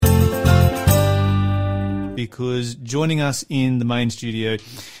because joining us in the main studio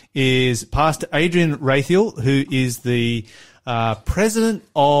is Pastor Adrian Rathiel, who is the president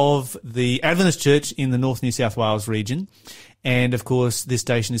of the Adventist Church in the North New South Wales region. And, of course, this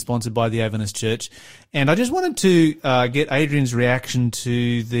station is sponsored by the Adventist Church. And I just wanted to get Adrian's reaction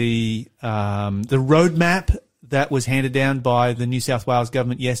to the roadmap that was handed down by the New South Wales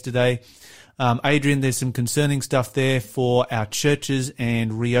government yesterday. Adrian, there's some concerning stuff there for our churches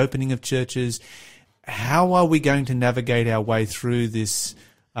and reopening of churches. How are we going to navigate our way through this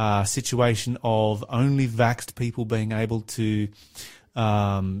situation of only vaxxed people being able to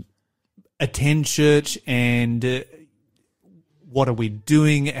attend church, and what are we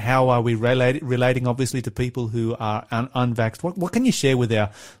doing? How are we relating, obviously, to people who are unvaxxed? What can you share with our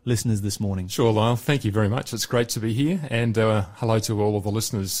listeners this morning? Sure, Lyle. Thank you very much. It's great to be here, and hello to all of the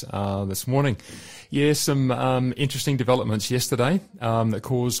listeners this morning. Yeah, some interesting developments yesterday that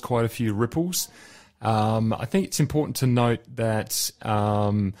caused quite a few ripples. I think it's important to note that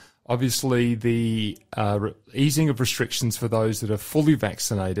obviously the easing of restrictions for those that are fully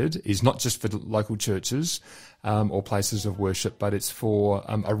vaccinated is not just for local churches or places of worship, but it's for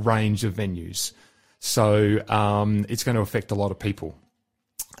a range of venues. So it's going to affect a lot of people.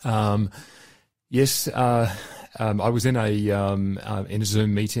 Yes, I was in a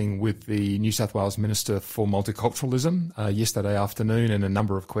Zoom meeting with the New South Wales Minister for Multiculturalism yesterday afternoon, and a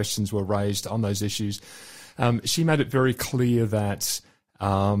number of questions were raised on those issues. She made it very clear that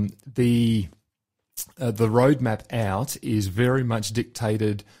the roadmap out is very much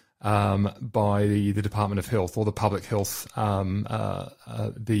dictated by the Department of Health, or the Public Health,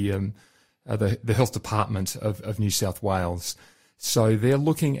 the Health Department of New South Wales. So they're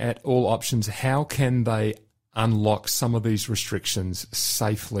looking at all options. How can they unlock some of these restrictions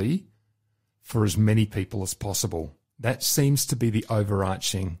safely for as many people as possible? That seems to be the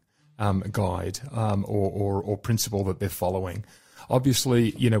overarching guide or principle that they're following.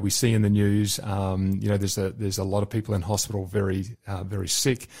 Obviously, we see in the news, there's a lot of people in hospital very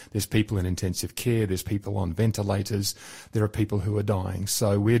sick. There's people in intensive care. There's people on ventilators. There are people who are dying.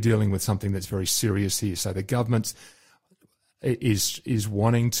 So we're dealing with something that's very serious here. So the government is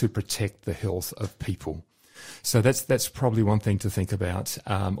wanting to protect the health of people. So that's probably one thing to think about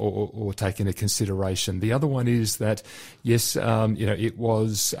or take into consideration. The other one is that, yes, it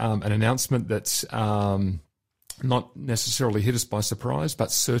was an announcement that's not necessarily hit us by surprise,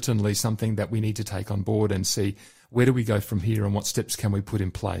 but certainly something that we need to take on board and see where do we go from here and what steps can we put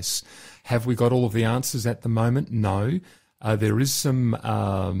in place. Have we got all of the answers at the moment? No. There is some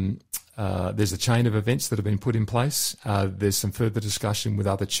there's a chain of events that have been put in place. There's some further discussion with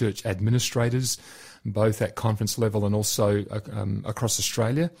other church administrators, both at conference level and also across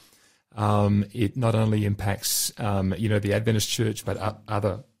Australia. It not only impacts the Adventist Church, but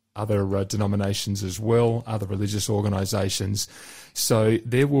other denominations as well, other religious organisations. So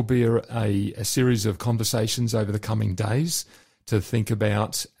there will be a series of conversations over the coming days to think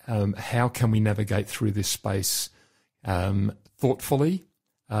about how can we navigate through this space thoughtfully,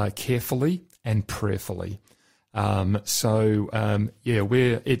 carefully, and prayerfully. It's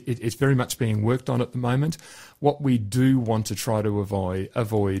very much being worked on at the moment. What we do want to try to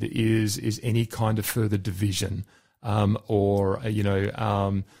avoid is any kind of further division or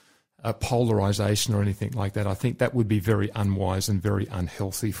a polarization or anything like that. I think that would be very unwise and very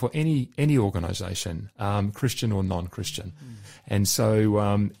unhealthy for any organisation, Christian or non-Christian. And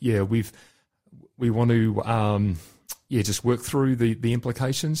so we want to just work through the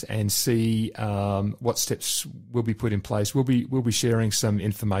implications and see what steps will be put in place. We'll be sharing some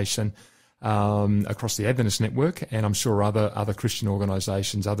information across the Adventist network, and I'm sure other Christian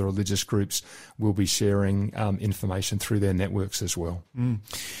organisations, other religious groups will be sharing information through their networks as well.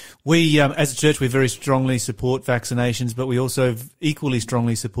 We, as a church, we very strongly support vaccinations, but we also equally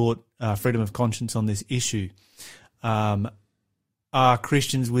strongly support freedom of conscience on this issue. Are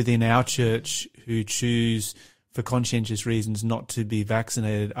Christians within our church who choose for conscientious reasons not to be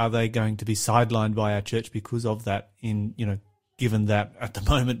vaccinated, are they going to be sidelined by our church because of that, given that at the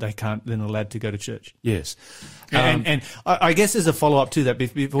moment they're not allowed to go to church? Yes. And I guess as a follow-up to that,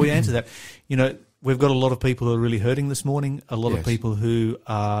 before we answer that, we've got a lot of people who are really hurting this morning, a lot of people who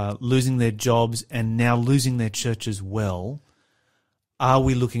are losing their jobs and now losing their church as well. Are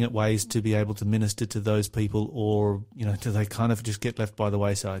we looking at ways to be able to minister to those people, or, do they kind of just get left by the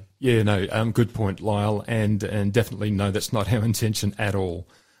wayside? Yeah, no, good point, Lyle, and definitely no, that's not our intention at all.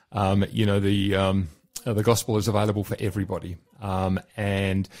 The gospel is available for everybody,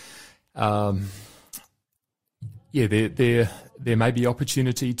 there may be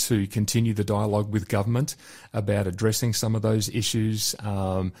opportunity to continue the dialogue with government about addressing some of those issues.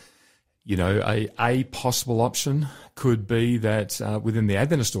 A possible option could be that within the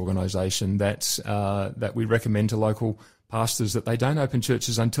Adventist organisation that we recommend to local pastors that they don't open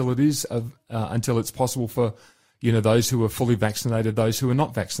churches until it's possible for those who are fully vaccinated, those who are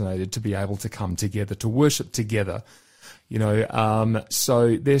not vaccinated, to be able to come together to worship together.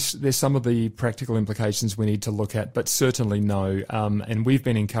 So there's some of the practical implications we need to look at, but certainly no. And we've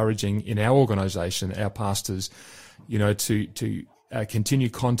been encouraging in our organisation our pastors, to continue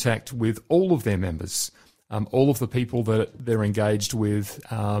contact with all of their members, all of the people that they're engaged with,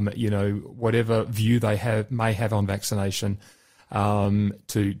 whatever view they may have on vaccination,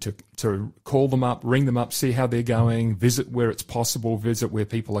 to call them up, ring them up, see how they're going, visit where it's possible, visit where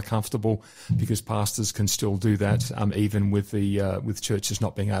people are comfortable, because pastors can still do that, even with churches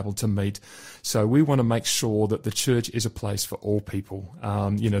not being able to meet. So we want to make sure that the church is a place for all people.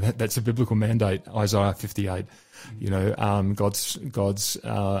 That's a biblical mandate, Isaiah 58. God's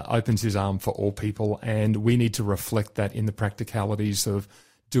opens his arm for all people, and we need to reflect that in the practicalities of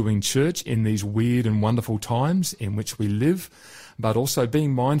doing church in these weird and wonderful times in which we live, but also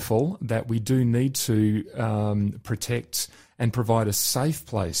being mindful that we do need to protect and provide a safe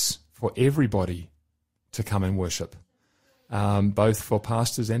place for everybody to come and worship, both for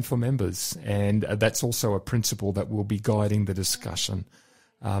pastors and for members. And that's also a principle that will be guiding the discussion.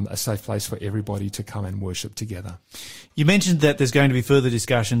 A safe place for everybody to come and worship together. You mentioned that there's going to be further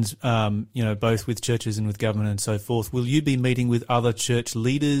discussions, both with churches and with government and so forth. Will you be meeting with other church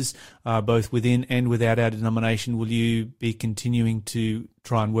leaders, both within and without our denomination? Will you be continuing to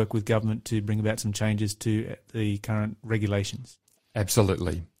try and work with government to bring about some changes to the current regulations?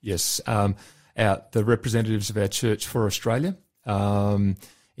 Absolutely, yes. The representatives of our church for Australia,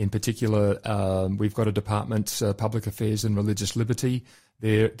 in particular, we've got a department, Public Affairs and Religious Liberty.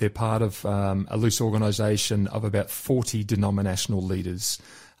 They're part of a loose organisation of about 40 denominational leaders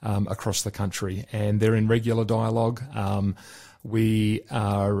across the country, and they're in regular dialogue. We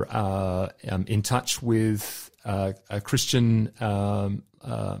are in touch with Christian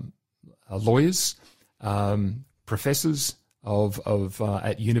lawyers, professors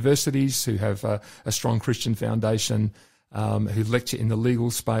at universities who have a strong Christian foundation, who lecture in the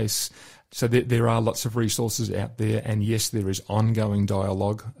legal space. So there are lots of resources out there, and yes, there is ongoing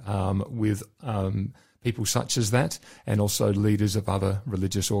dialogue with people such as that, and also leaders of other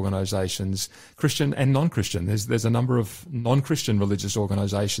religious organisations, Christian and non-Christian. There's a number of non-Christian religious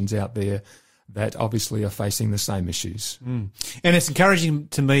organisations out there that obviously are facing the same issues. And it's encouraging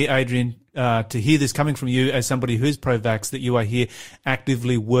to me, Adrian, to hear this coming from you as somebody who's pro-vax, that you are here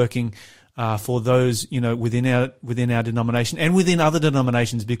actively working for those, within our denomination and within other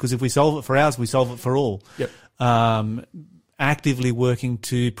denominations, because if we solve it for ours, we solve it for all. Yep. Actively working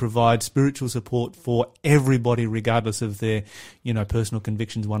to provide spiritual support for everybody, regardless of their, personal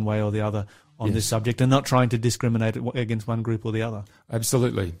convictions one way or the other on this subject, and not trying to discriminate against one group or the other.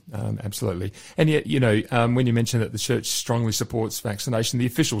 Absolutely. Absolutely. And yet, when you mention that the church strongly supports vaccination, the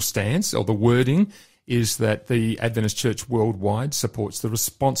official stance or the wording is that the Adventist Church worldwide supports the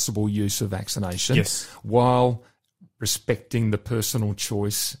responsible use of vaccination, yes, while respecting the personal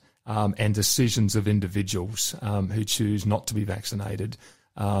choice and decisions of individuals who choose not to be vaccinated.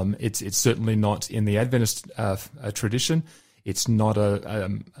 It's certainly not in the Adventist tradition. It's not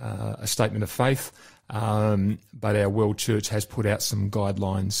a statement of faith, but our World Church has put out some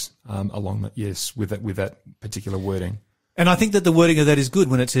guidelines with that particular wording. And I think that the wording of that is good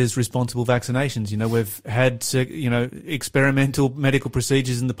when it says responsible vaccinations. We've had, experimental medical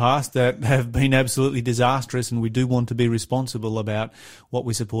procedures in the past that have been absolutely disastrous, and we do want to be responsible about what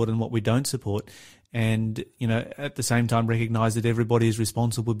we support and what we don't support. And, at the same time recognise that everybody is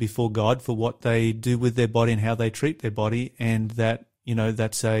responsible before God for what they do with their body and how they treat their body, and that,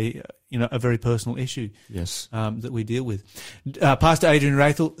 that's a very personal issue. Yes. That we deal with. Pastor Adrian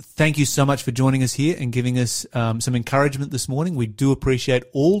Raethel, thank you so much for joining us here and giving us some encouragement this morning. We do appreciate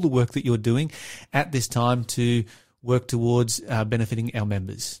all the work that you're doing at this time to work towards benefiting our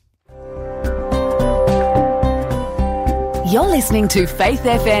members. You're listening to Faith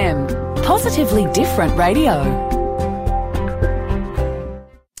FM, positively different radio.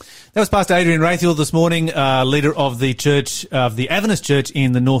 That was Pastor Adrian Raethel this morning, leader of the church, of the Adventist Church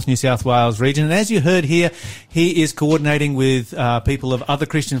in the North New South Wales region. And as you heard here, he is coordinating with people of other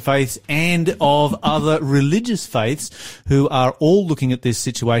Christian faiths and of other religious faiths who are all looking at this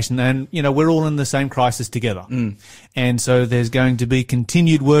situation. And, we're all in the same crisis together. And so there's going to be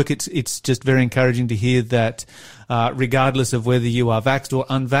continued work. It's just very encouraging to hear that, regardless of whether you are vaxxed or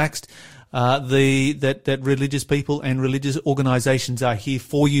unvaxxed, that religious people and religious organisations are here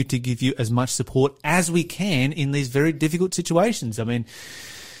for you to give you as much support as we can in these very difficult situations. I mean,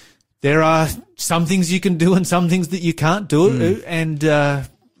 there are some things you can do and some things that you can't do, and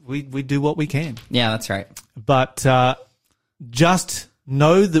we do what we can. Yeah, that's right. But just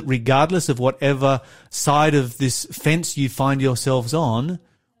know that regardless of whatever side of this fence you find yourselves on,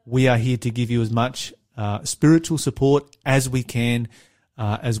 we are here to give you as much spiritual support as we can,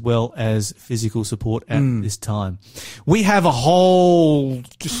 as well as physical support at this time. We have we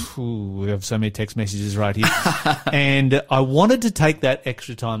have so many text messages right here. And I wanted to take that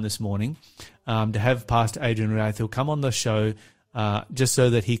extra time this morning to have Pastor Adrian Rayfield come on the show just so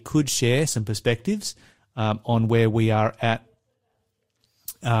that he could share some perspectives on where we are at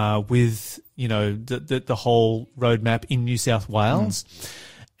with, the whole roadmap in New South Wales,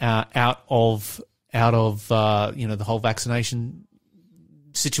 out of the whole vaccination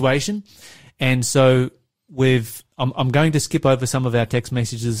situation. And so I'm going to skip over some of our text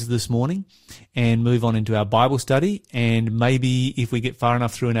messages this morning and move on into our Bible study. And maybe if we get far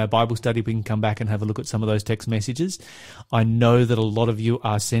enough through in our Bible study, we can come back and have a look at some of those text messages. I know that a lot of you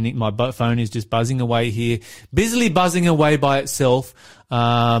are sending, my phone is just buzzing away here, busily buzzing away by itself.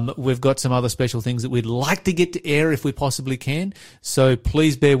 We've got some other special things that we'd like to get to air if we possibly can. So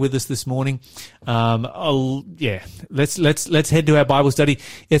please bear with us this morning. Let's head to our Bible study.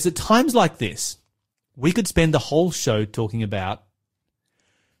 It's at times like this. We could spend the whole show talking about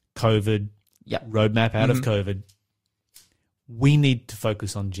COVID, roadmap out of COVID. We need to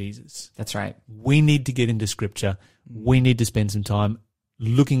focus on Jesus. That's right. We need to get into Scripture. We need to spend some time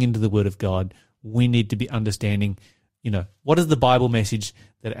looking into the Word of God. We need to be understanding, what is the Bible message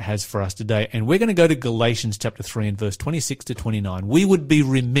that it has for us today. And we're going to go to Galatians chapter 3 and verse 26 to 29. We would be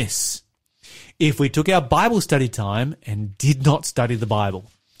remiss if we took our Bible study time and did not study the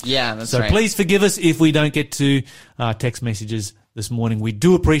Bible. Yeah, that's right. So please forgive us if we don't get to text messages this morning. We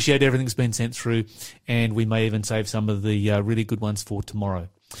do appreciate everything that's been sent through, and we may even save some of the really good ones for tomorrow.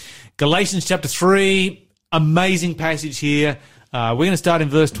 Galatians chapter 3, amazing passage here. We're going to start in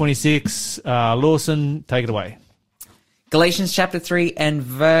verse 26. Lawson, take it away. Galatians chapter 3 and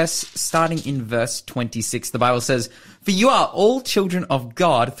starting in verse 26, the Bible says, "For you are all children of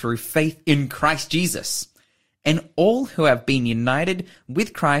God through faith in Christ Jesus. And all who have been united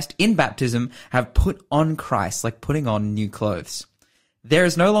with Christ in baptism have put on Christ, like putting on new clothes. There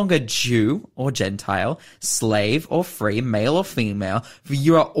is no longer Jew or Gentile, slave or free, male or female, for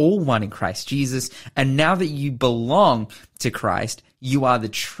you are all one in Christ Jesus. And now that you belong to Christ, you are the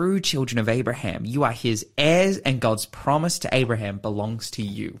true children of Abraham. You are his heirs, and God's promise to Abraham belongs to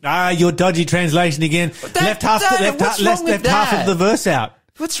you." Your dodgy translation again. Left half of the verse out.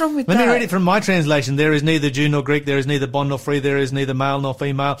 What's wrong with that? Let me read it from my translation. There is neither Jew nor Greek. There is neither bond nor free. There is neither male nor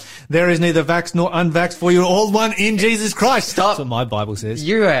female. There is neither vaxxed nor unvaxxed, for you are all one in Jesus Christ. Stop. That's what my Bible says.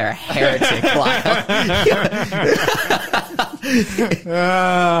 You are a heretic, Lyle.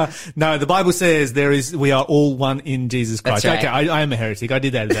 No, the Bible says we are all one in Jesus Christ. That's right. Okay, I am a heretic. I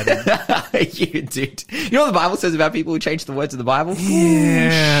did that. You did. You know what the Bible says about people who change the words of the Bible?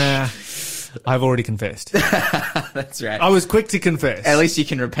 Yeah. I've already confessed. That's right. I was quick to confess. At least you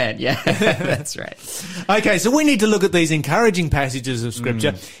can repent. Yeah, that's right. Okay, so we need to look at these encouraging passages of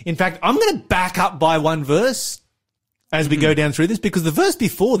Scripture. In fact, I'm going to back up by one verse as we go down through this, because the verse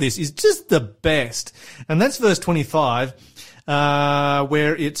before this is just the best. And that's verse 25,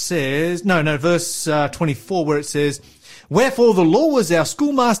 where it says, verse 24, where it says, "Wherefore the law was our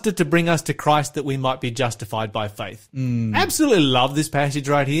schoolmaster to bring us to Christ, that we might be justified by faith." Absolutely love this passage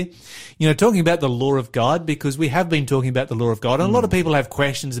right here. Talking about the law of God, because we have been talking about the law of God, and a lot of people have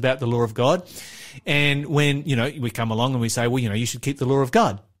questions about the law of God. And when, we come along and we say, well, you should keep the law of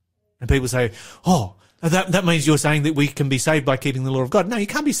God. And people say, oh, that means you're saying that we can be saved by keeping the law of God. No, you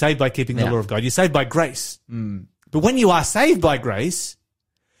can't be saved by keeping the law of God. You're saved by grace. But when you are saved by grace,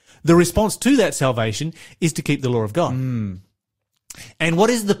 the response to that salvation is to keep the law of God. And what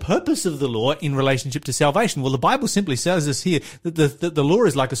is the purpose of the law in relationship to salvation? Well, the Bible simply says us here that the law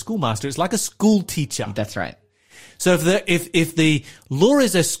is like a schoolmaster. It's like a school teacher. That's right. So if the law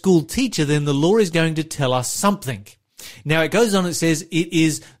is a school teacher, then the law is going to tell us something. Now, it goes on, it says it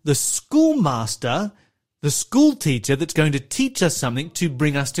is the schoolmaster, the school teacher, that's going to teach us something to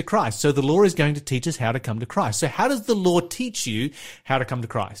bring us to Christ. So the law is going to teach us how to come to Christ. So how does the law teach you how to come to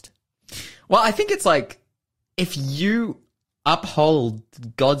Christ? Well, I think it's like, if you uphold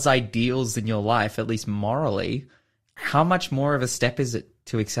God's ideals in your life, at least morally, how much more of a step is it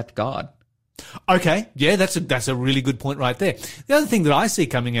to accept God? Okay, yeah, that's a really good point right there. The other thing that I see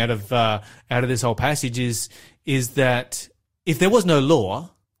coming out of this whole passage is that if there was no law,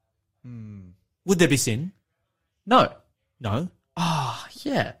 would there be sin? No. Oh,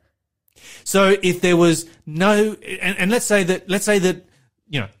 yeah. So if there was no, and let's say that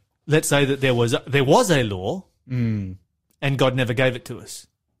let's say that there was a law and God never gave it to us.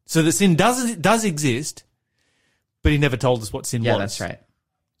 So that sin does exist, but he never told us what sin was. Yeah, that's right.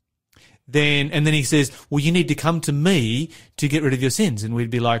 And then he says, well, you need to come to me to get rid of your sins. And we'd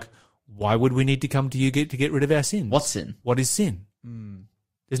be like, why would we need to come to you to get rid of our sins? What's sin? What is sin?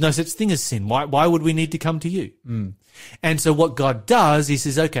 There's no such thing as sin. Why would we need to come to you? And so what God does, he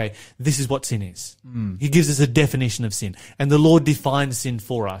says, okay, this is what sin is. He gives us a definition of sin. And the Lord defines sin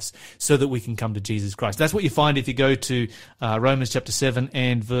for us so that we can come to Jesus Christ. That's what you find if you go to Romans chapter 7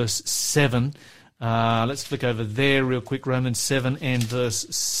 and verse 7. Let's flick over there real quick. Romans 7 and verse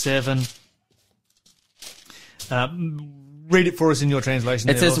 7. Read it for us in your translation.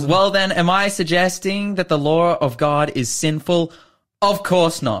 It says, well then, am I suggesting that the law of God is sinful? Of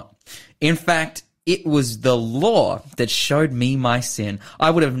course not. In fact, it was the law that showed me my sin.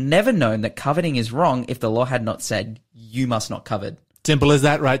 I would have never known that coveting is wrong if the law had not said, you must not covet. Simple as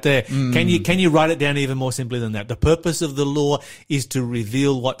that right there. Can you write it down even more simply than that? The purpose of the law is to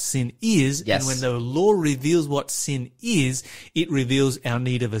reveal what sin is. Yes. And when the law reveals what sin is, it reveals our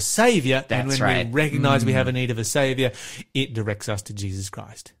need of a savior. That's and when right. we recognize we have a need of a savior, it directs us to Jesus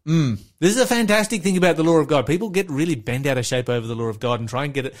Christ. This is a fantastic thing about the law of God. People get really bent out of shape over the law of God and try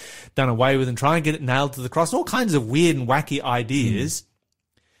and get it done away with and try and get it nailed to the cross. All kinds of weird and wacky ideas.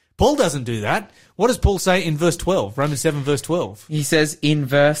 Paul doesn't do that. What does Paul say in verse 12? Romans 7 verse 12. He says in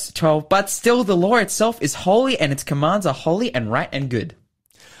verse 12, but still the law itself is holy and its commands are holy and right and good.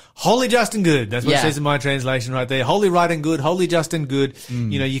 Holy, just, and good. That's what Yeah. it says in my translation right there. Holy, right, and good. Holy, just, and good.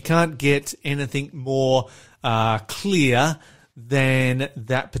 You know, you can't get anything more clear than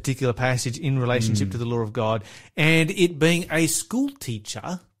that particular passage in relationship to the law of God. And it being a school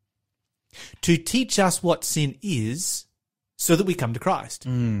teacher to teach us what sin is so that we come to Christ.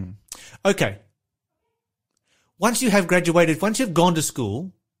 Okay. Once you have graduated, once you've gone to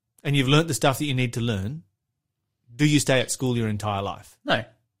school and you've learnt the stuff that you need to learn, do you stay at school your entire life? No.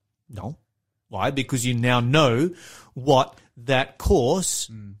 No. Why? Because you now know what that course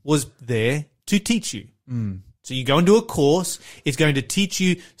was there to teach you. So you go into a course, it's going to teach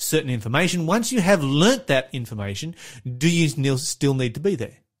you certain information. Once you have learnt that information, do you still need to be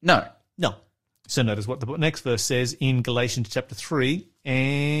there? No. No. So notice what the next verse says in Galatians chapter 3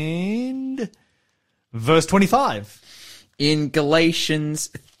 and verse 25. In Galatians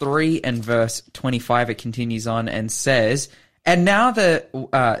 3 and verse 25, it continues on and says, and now that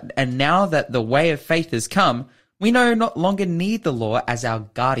the way of faith has come, we no longer need the law as our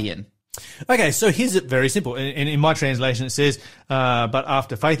guardian. Okay, so here's it very simple. And in my translation, it says, but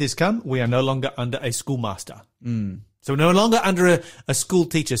after faith has come, we are no longer under a schoolmaster. So we're no longer under a school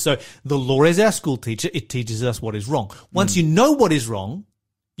teacher. So the law is our school teacher. It teaches us what is wrong. Once you know what is wrong,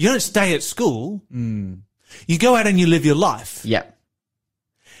 you don't stay at school. You go out and you live your life. Yeah.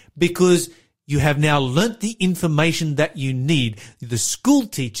 Because you have now learnt the information that you need. The school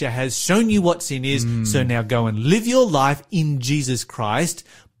teacher has shown you what sin is. So now go and live your life in Jesus Christ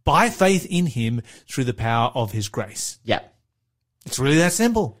by faith in him through the power of his grace. Yeah. It's really that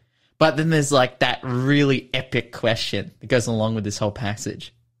simple. But then there's like that really epic question that goes along with this whole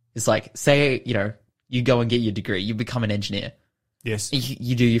passage. It's like, say, you go and get your degree, you become an engineer. Yes.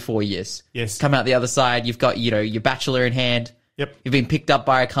 You do your 4 years. Yes. Come out the other side, you've got, your bachelor in hand. Yep. You've been picked up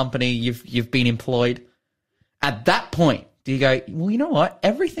by a company, you've been employed. At that point, do you go, well, you know what?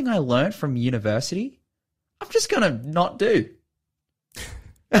 Everything I learned from university, I'm just going to not do.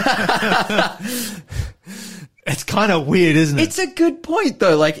 It's kind of weird, isn't it? It's a good point,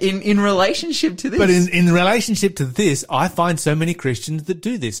 though, like in relationship to this. But in relationship to this, I find so many Christians that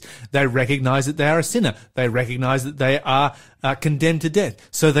do this. They recognize that they are a sinner. They recognize that they are condemned to death.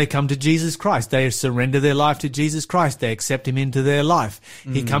 So they come to Jesus Christ. They surrender their life to Jesus Christ. They accept him into their life.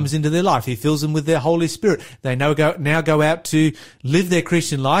 He comes into their life. He fills them with their Holy Spirit. They now go out to live their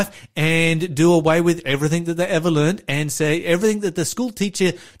Christian life and do away with everything that they ever learned and say, everything that the school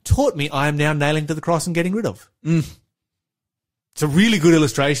teacher taught me, I am now nailing to the cross and getting rid of. It's a really good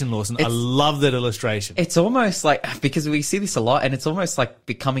illustration, Lawson. I love that illustration. It's almost like, because we see this a lot, and it's almost like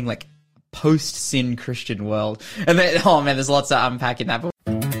becoming like post-sin Christian world. And then, there's lots to unpack in that.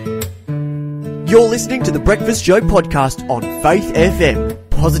 You're listening to the Breakfast Show podcast on Faith FM.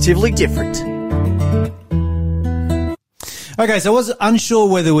 Positively different. Okay, so I was unsure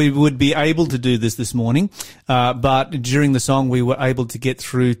whether we would be able to do this morning, but during the song we were able to get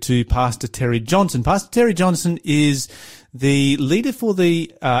through to Pastor Terry Johnson. Pastor Terry Johnson is the leader for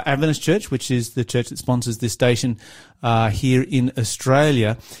the Adventist Church, which is the church that sponsors this station here in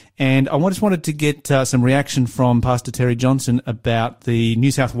Australia. And I just wanted to get some reaction from Pastor Terry Johnson about the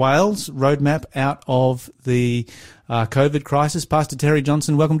New South Wales roadmap out of the COVID crisis. Pastor Terry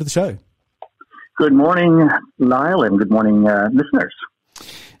Johnson, welcome to the show. Good morning, Lyle, and good morning, listeners.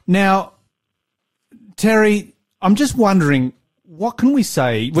 Now, Terry, I'm just wondering, what can we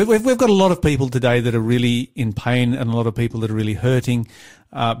say? We've got a lot of people today that are really in pain and a lot of people that are really hurting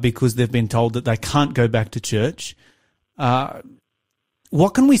because they've been told that they can't go back to church.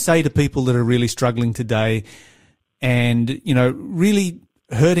 What can we say to people that are really struggling today and, really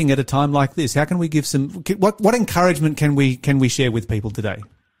hurting at a time like this? How can we give what encouragement can we share with people today?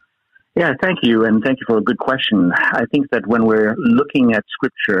 Yeah, thank you, and thank you for a good question. I think that when we're looking at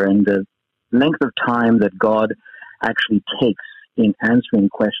Scripture and the length of time that God actually takes in answering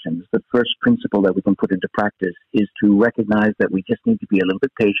questions, the first principle that we can put into practice is to recognize that we just need to be a little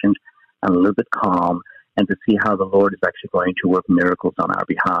bit patient and a little bit calm and to see how the Lord is actually going to work miracles on our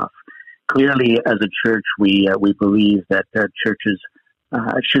behalf. Clearly, as a church, we believe that churches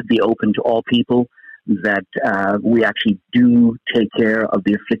should be open to all people, that we actually do take care of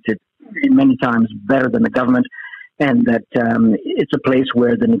the afflicted many times better than the government, and that it's a place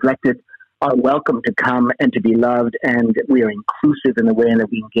where the neglected are welcome to come and to be loved, and we are inclusive in the way that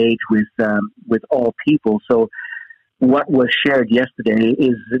we engage with all people. So what was shared yesterday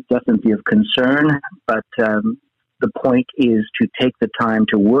is definitely of concern, but the point is to take the time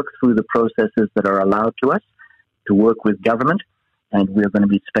to work through the processes that are allowed to us, to work with government, and we're going to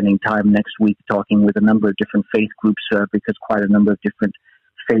be spending time next week talking with a number of different faith groups because quite a number of different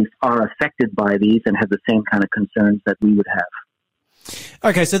faiths are affected by these and have the same kind of concerns that we would have.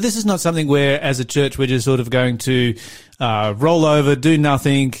 Okay, so this is not something where, as a church, we're just sort of going to roll over, do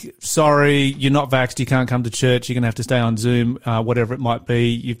nothing. Sorry, you're not vaxxed, you can't come to church, you're going to have to stay on Zoom, whatever it might be.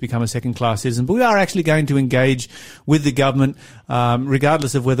 You've become a second-class citizen. But we are actually going to engage with the government,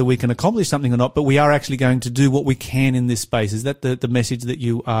 regardless of whether we can accomplish something or not, but we are actually going to do what we can in this space. Is that the message that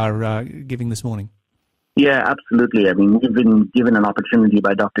you are giving this morning? Yeah, absolutely. I mean, we've been given an opportunity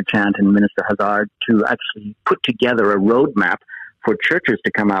by Dr. Chant and Minister Hazard to actually put together a roadmap for churches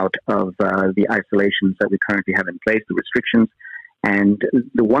to come out of the isolations that we currently have in place, the restrictions. And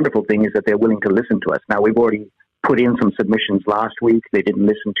the wonderful thing is that they're willing to listen to us. Now, we've already put in some submissions last week. They didn't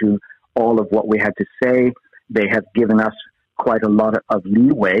listen to all of what we had to say. They have given us quite a lot of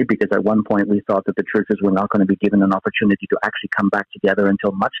leeway because at one point we thought that the churches were not going to be given an opportunity to actually come back together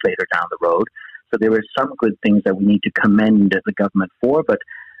until much later down the road. So there are some good things that we need to commend the government for, but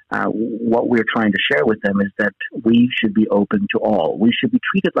what we're trying to share with them is that we should be open to all. We should be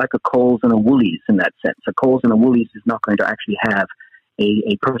treated like a Coles and a Woolies in that sense. A Coles and a Woolies is not going to actually have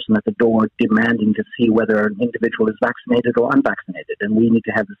a person at the door demanding to see whether an individual is vaccinated or unvaccinated. And we need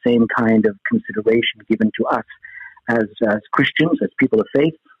to have the same kind of consideration given to us as Christians, as people of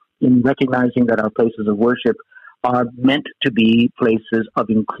faith, in recognizing that our places of worship are meant to be places of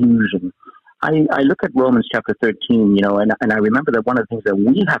inclusion. I look at Romans chapter 13, and I remember that one of the things that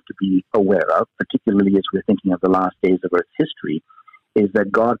we have to be aware of, particularly as we're thinking of the last days of Earth's history, is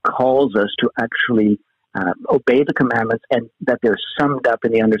that God calls us to actually obey the commandments, and that they're summed up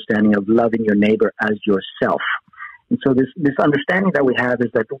in the understanding of loving your neighbor as yourself. And so this understanding that we have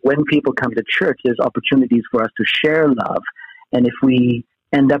is that when people come to church, there's opportunities for us to share love. And if we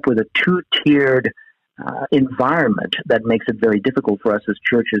end up with a two-tiered environment, that makes it very difficult for us as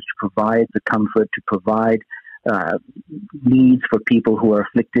churches to provide the comfort, to provide needs for people who are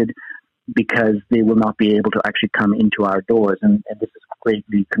afflicted, because they will not be able to actually come into our doors. And this is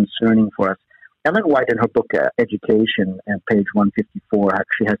greatly concerning for us. Ellen White, in her book Education, at page 154,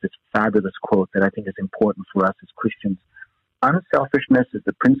 actually has this fabulous quote that I think is important for us as Christians. Unselfishness is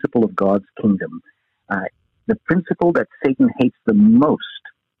the principle of God's kingdom, the principle that Satan hates the most.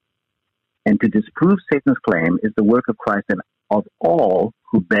 And to disprove Satan's claim is the work of Christ and of all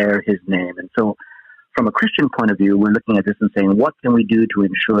who bear his name. And so from a Christian point of view, we're looking at this and saying, what can we do to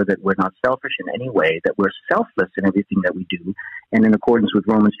ensure that we're not selfish in any way, that we're selfless in everything that we do? And in accordance with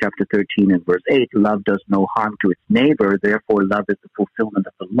Romans chapter 13 and verse 8, love does no harm to its neighbor, therefore love is the fulfillment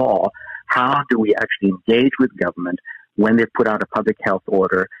of the law. How do we actually engage with government when they put out a public health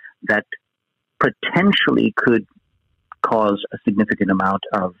order that potentially could cause a significant amount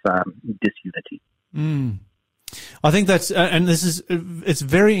of disunity? I think that's, and it's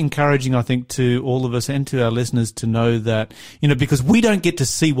very encouraging, I think, to all of us and to our listeners to know that, because we don't get to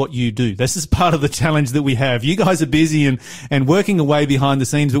see what you do. This is part of the challenge that we have. You guys are busy and working away behind the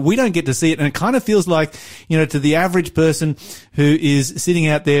scenes, but we don't get to see it. And it kind of feels like, to the average person who is sitting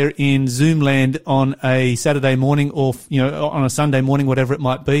out there in Zoom land on a Saturday morning or, on a Sunday morning, whatever it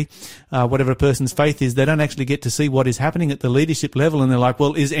might be, whatever a person's faith is, they don't actually get to see what is happening at the leadership level. And they're like,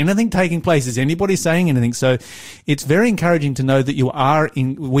 well, is anything taking place? Is anybody saying anything? So it's very encouraging to know that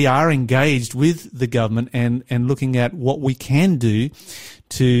we are engaged with the government and looking at what we can do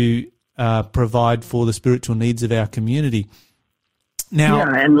to provide for the spiritual needs of our community. Now,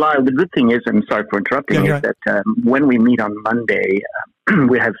 yeah, and Lyle, the good thing is, I'm sorry for interrupting, is that when we meet on Monday,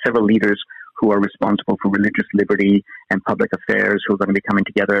 we have several leaders who are responsible for religious liberty and public affairs who are going to be coming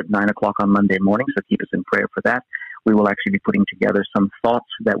together at 9 o'clock on Monday morning, so keep us in prayer for that. We will actually be putting together some thoughts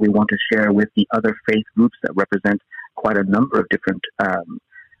that we want to share with the other faith groups that represent quite a number of different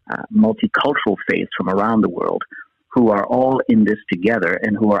multicultural faiths from around the world, who are all in this together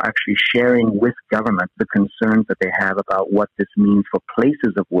and who are actually sharing with government the concerns that they have about what this means for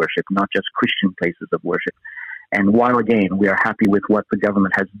places of worship, not just Christian places of worship. And while, again, we are happy with what the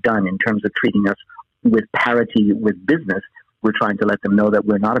government has done in terms of treating us with parity with business, we're trying to let them know that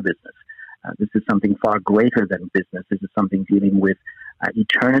we're not a business. This is something far greater than business. This is something dealing with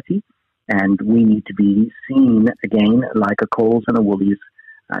eternity, and we need to be seen, again, like a Coles and a Woolies,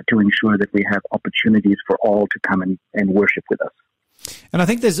 to ensure that we have opportunities for all to come and worship with us. And I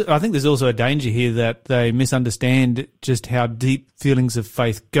think there's also a danger here that they misunderstand just how deep feelings of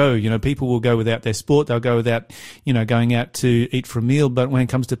faith go. People will go without their sport, they'll go without, going out to eat for a meal. But when it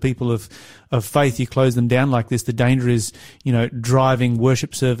comes to people of faith, you close them down like this. The danger is, driving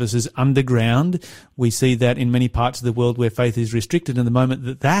worship services underground. We see that in many parts of the world where faith is restricted. And the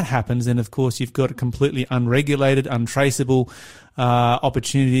moment that happens, then of course you've got a completely unregulated, untraceable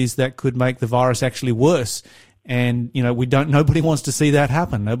opportunities that could make the virus actually worse. And, nobody wants to see that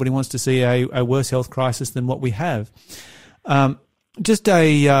happen. Nobody wants to see a worse health crisis than what we have. Just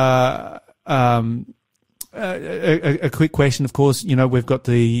a quick question. Of course, we've got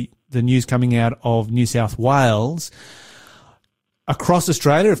the news coming out of New South Wales. Across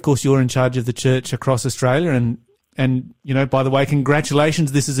Australia, of course, you're in charge of the church across Australia. And by the way,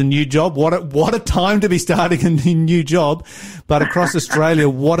 congratulations. This is a new job. What a time to be starting a new job. But across Australia,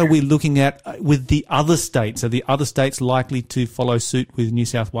 what are we looking at with the other states? Are the other states likely to follow suit with New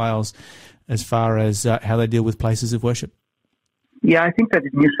South Wales as far as how they deal with places of worship? Yeah, I think that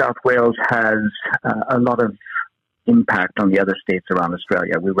New South Wales has a lot of impact on the other states around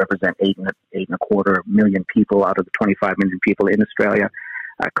Australia. We represent 8.25 million people out of the 25 million people in Australia.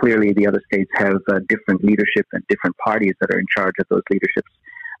 Clearly, the other states have different leadership and different parties that are in charge of those leaderships.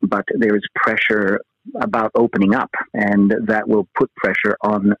 But there is pressure about opening up, and that will put pressure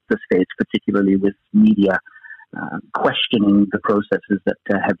on the states, particularly with media questioning the processes that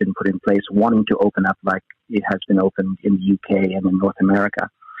have been put in place, wanting to open up like it has been opened in the UK and in North America.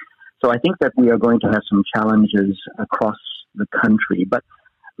 So I think that we are going to have some challenges across the country. But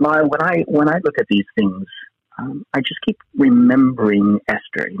Lyle, when I look at these things, I just keep remembering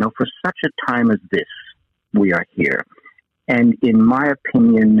Esther. For such a time as this, we are here. And in my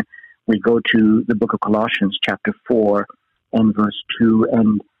opinion, we go to the book of Colossians, chapter 4 and verse 2.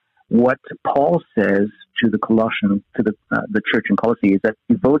 And what Paul says to the Colossians, to the church in Colossae, is that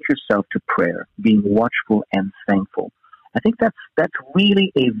devote yourself to prayer, being watchful and thankful. I think that's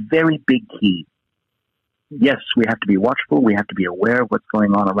really a very big key. Yes, we have to be watchful. We have to be aware of what's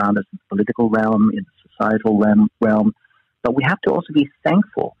going on around us in the political realm, in the societal realm, but we have to also be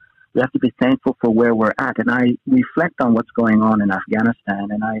thankful. We have to be thankful for where we're at. And I reflect on what's going on in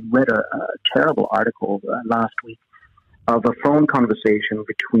Afghanistan, and I read a terrible article last week of a phone conversation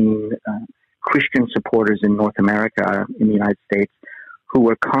between Christian supporters in North America, in the United States, who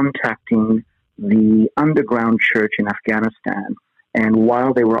were contacting the underground church in Afghanistan. And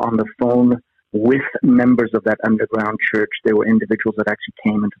while they were on the phone with members of that underground church, there were individuals that actually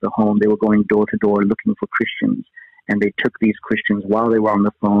came into the home. They were going door to door looking for Christians, and they took these Christians while they were on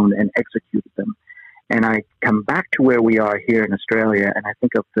the phone and executed them. And I come back to where we are here in Australia, and I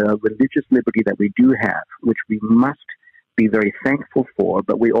think of the religious liberty that we do have, which we must be very thankful for,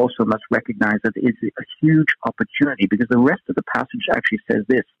 but we also must recognize that it is a huge opportunity, because the rest of the passage actually says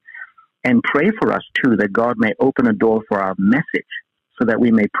this: and pray for us too, that God may open a door for our message, so that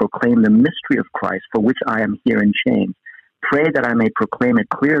we may proclaim the mystery of Christ, for which I am here in chains. Pray that I may proclaim it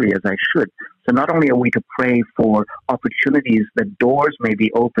clearly as I should. So not only are we to pray for opportunities, that doors may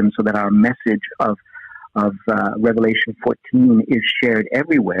be open so that our message of Revelation 14 is shared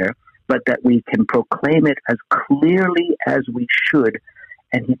everywhere, but that we can proclaim it as clearly as we should.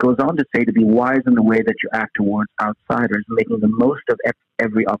 And he goes on to say to be wise in the way that you act towards outsiders, making the most of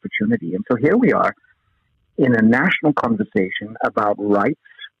every opportunity. And so here we are in a national conversation about rights,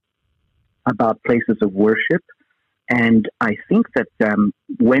 about places of worship. And I think that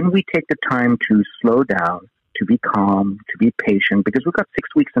when we take the time to slow down, to be calm, to be patient, because we've got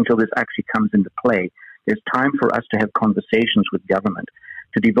 6 weeks until this actually comes into play, there's time for us to have conversations with government,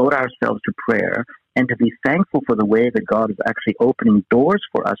 to devote ourselves to prayer, and to be thankful for the way that God is actually opening doors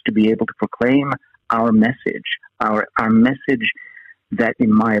for us to be able to proclaim our message, our message that,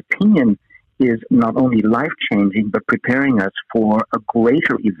 in my opinion, is not only life-changing, but preparing us for a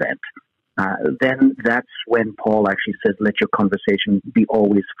greater event. Then that's when Paul actually says, let your conversation be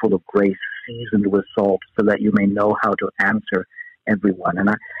always full of grace, seasoned with salt, so that you may know how to answer everyone. And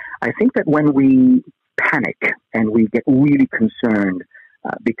I think that when we panic and we get really concerned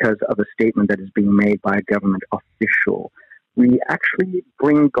because of a statement that is being made by a government official, we actually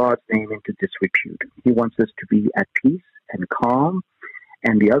bring God's name into disrepute. He wants us to be at peace and calm.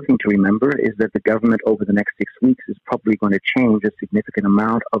 And the other thing to remember is that the government over the next 6 weeks is probably going to change a significant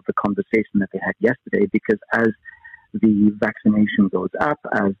amount of the conversation that they had yesterday, because as the vaccination goes up,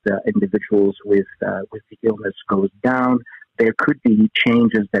 as the individuals with the illness goes down, there could be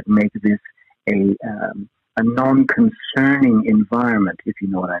changes that make this a non-concerning environment, if you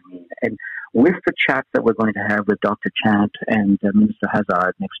know what I mean. And with the chats that we're going to have with Dr. Chant and Minister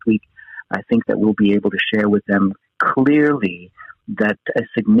Hazard next week, I think that we'll be able to share with them clearly that a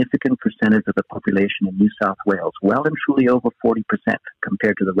significant percentage of the population in New South Wales, well and truly over 40%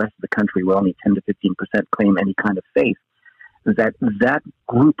 compared to the rest of the country, where only 10 to 15% claim any kind of faith, that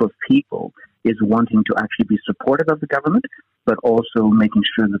group of people is wanting to actually be supportive of the government, but also making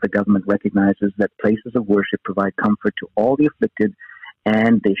sure that the government recognizes that places of worship provide comfort to all the afflicted,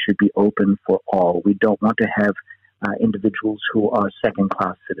 and they should be open for all. We don't want to have individuals who are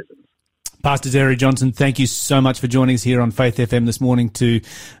second-class citizens. Pastor Terry Johnson, thank you so much for joining us here on Faith FM this morning to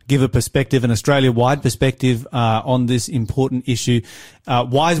give a perspective, an Australia-wide perspective on this important issue.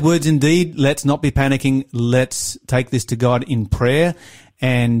 Wise words indeed. Let's not be panicking. Let's take this to God in prayer,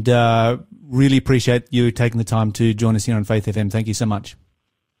 and really appreciate you taking the time to join us here on Faith FM. Thank you so much.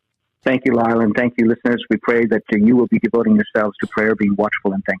 Thank you, Lyle, and thank you, listeners. We pray that you will be devoting yourselves to prayer, being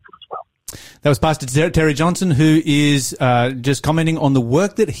watchful and thankful as well. That was Pastor Terry Johnson, who is just commenting on the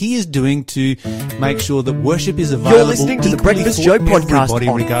work that he is doing to make sure that worship is available. You're listening to the Breakfast Show podcast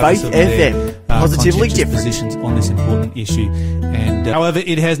on Faith FM. Positively different positions on this important issue. And however,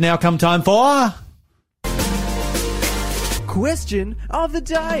 it has now come time for Question of the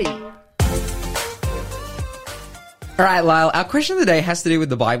Day. All right, Lyle, our question of the day has to do with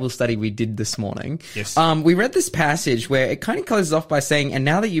the Bible study we did this morning. Yes. We read this passage where it kind of closes off by saying, and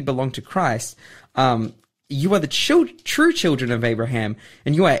now that you belong to Christ, you are the true children of Abraham,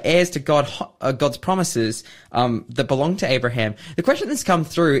 and you are heirs to God's promises that belong to Abraham. The question that's come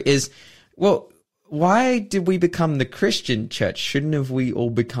through is, well, why did we become the Christian church? Shouldn't have we all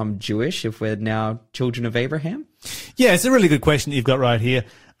become Jewish if we're now children of Abraham? Yeah, it's a really good question that you've got right here.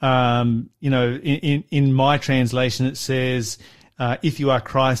 In my translation, it says, if you are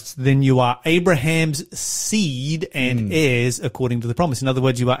Christ's, then you are Abraham's seed and heirs according to the promise. In other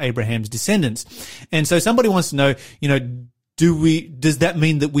words, you are Abraham's descendants. And so somebody wants to know, does that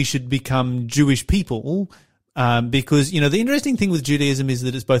mean that we should become Jewish people? Because, the interesting thing with Judaism is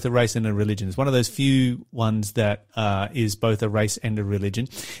that it's both a race and a religion. It's one of those few ones that is both a race and a religion.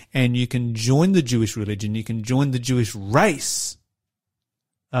 And you can join the Jewish religion, you can join the Jewish race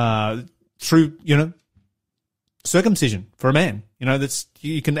through, circumcision for a man.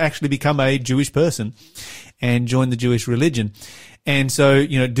 You can actually become a Jewish person and join the Jewish religion. And so,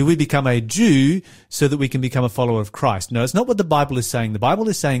 do we become a Jew so that we can become a follower of Christ? No, it's not what the Bible is saying. The Bible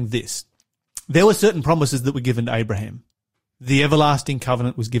is saying this. There were certain promises that were given to Abraham. The everlasting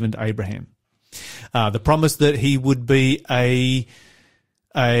covenant was given to Abraham. The promise that he would be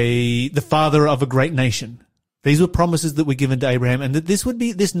the father of a great nation. These were promises that were given to Abraham, and that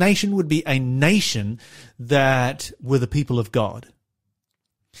this nation would be a nation that were the people of God.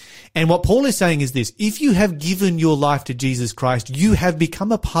 And what Paul is saying is this: if you have given your life to Jesus Christ, you have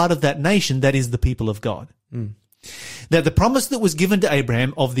become a part of that nation that is the people of God. That the promise that was given to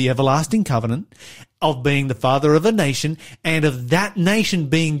Abraham of the everlasting covenant, of being the father of a nation, and of that nation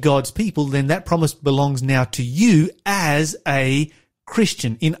being God's people, then that promise belongs now to you as a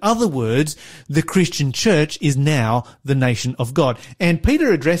Christian. In other words, the Christian church is now the nation of God. And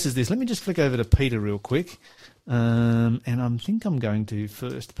Peter addresses this. Let me just flick over to Peter real quick. And I think I'm going to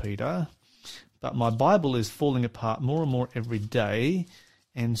 1 Peter, but my Bible is falling apart more and more every day.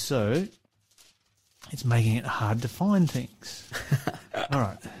 And so it's making it hard to find things. All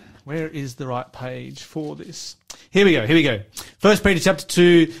right. Where is the right page for this? Here we go. 1 Peter chapter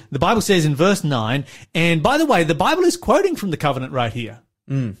 2, the Bible says in verse 9, and by the way, the Bible is quoting from the covenant right here.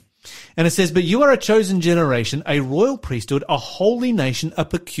 And it says, but you are a chosen generation, a royal priesthood, a holy nation, a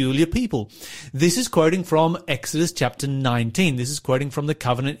peculiar people. This is quoting from Exodus chapter 19. This is quoting from the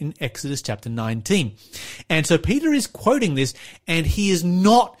covenant in Exodus chapter 19. And so Peter is quoting this, and he is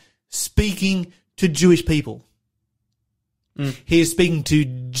not speaking to Jewish people. He is speaking to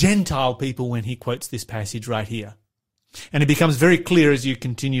Gentile people when he quotes this passage right here. And it becomes very clear as you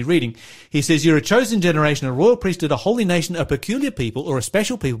continue reading. He says, you're a chosen generation, a royal priesthood, a holy nation, a peculiar people, or a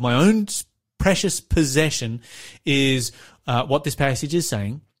special people. My own precious possession is what this passage is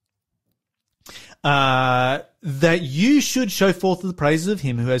saying. That you should show forth the praises of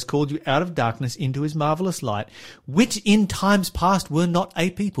him who has called you out of darkness into his marvelous light, which in times past were not a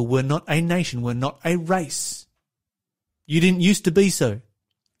people, were not a nation, were not a race. You didn't used to be so.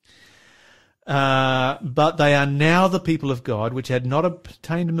 But they are now the people of God, which had not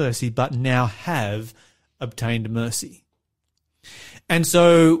obtained mercy, but now have obtained mercy. And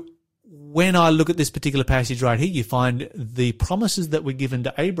so when I look at this particular passage right here, you find the promises that were given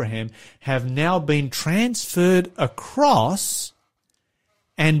to Abraham have now been transferred across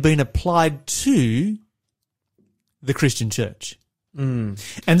and been applied to the Christian church. And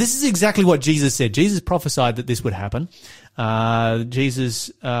this is exactly what Jesus said. Jesus prophesied that this would happen. Jesus,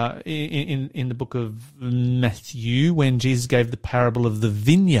 in the book of Matthew, when Jesus gave the parable of the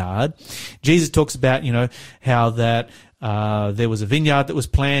vineyard, Jesus talks about, how that there was a vineyard that was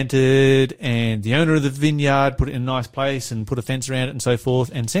planted, and the owner of the vineyard put it in a nice place and put a fence around it and so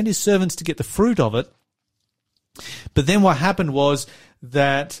forth, and sent his servants to get the fruit of it. But then what happened was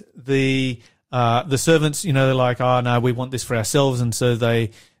that the servants, they're like, oh no, we want this for ourselves, and so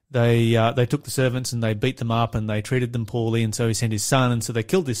they took the servants and they beat them up and they treated them poorly, and so he sent his son, and so they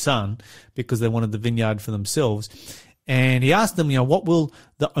killed his son because they wanted the vineyard for themselves. And he asked them, what will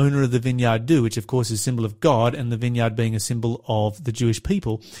the owner of the vineyard do? Which of course is a symbol of God, and the vineyard being a symbol of the Jewish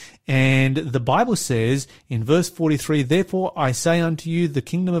people. And the Bible says in verse 43, therefore I say unto you, the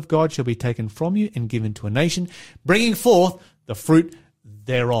kingdom of God shall be taken from you and given to a nation, bringing forth the fruit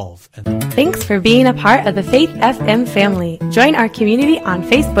thereof. Thanks for being a part of the Faith FM family. Join our community on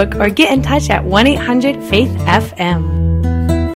Facebook or get in touch at 1-800-FAITH-FM.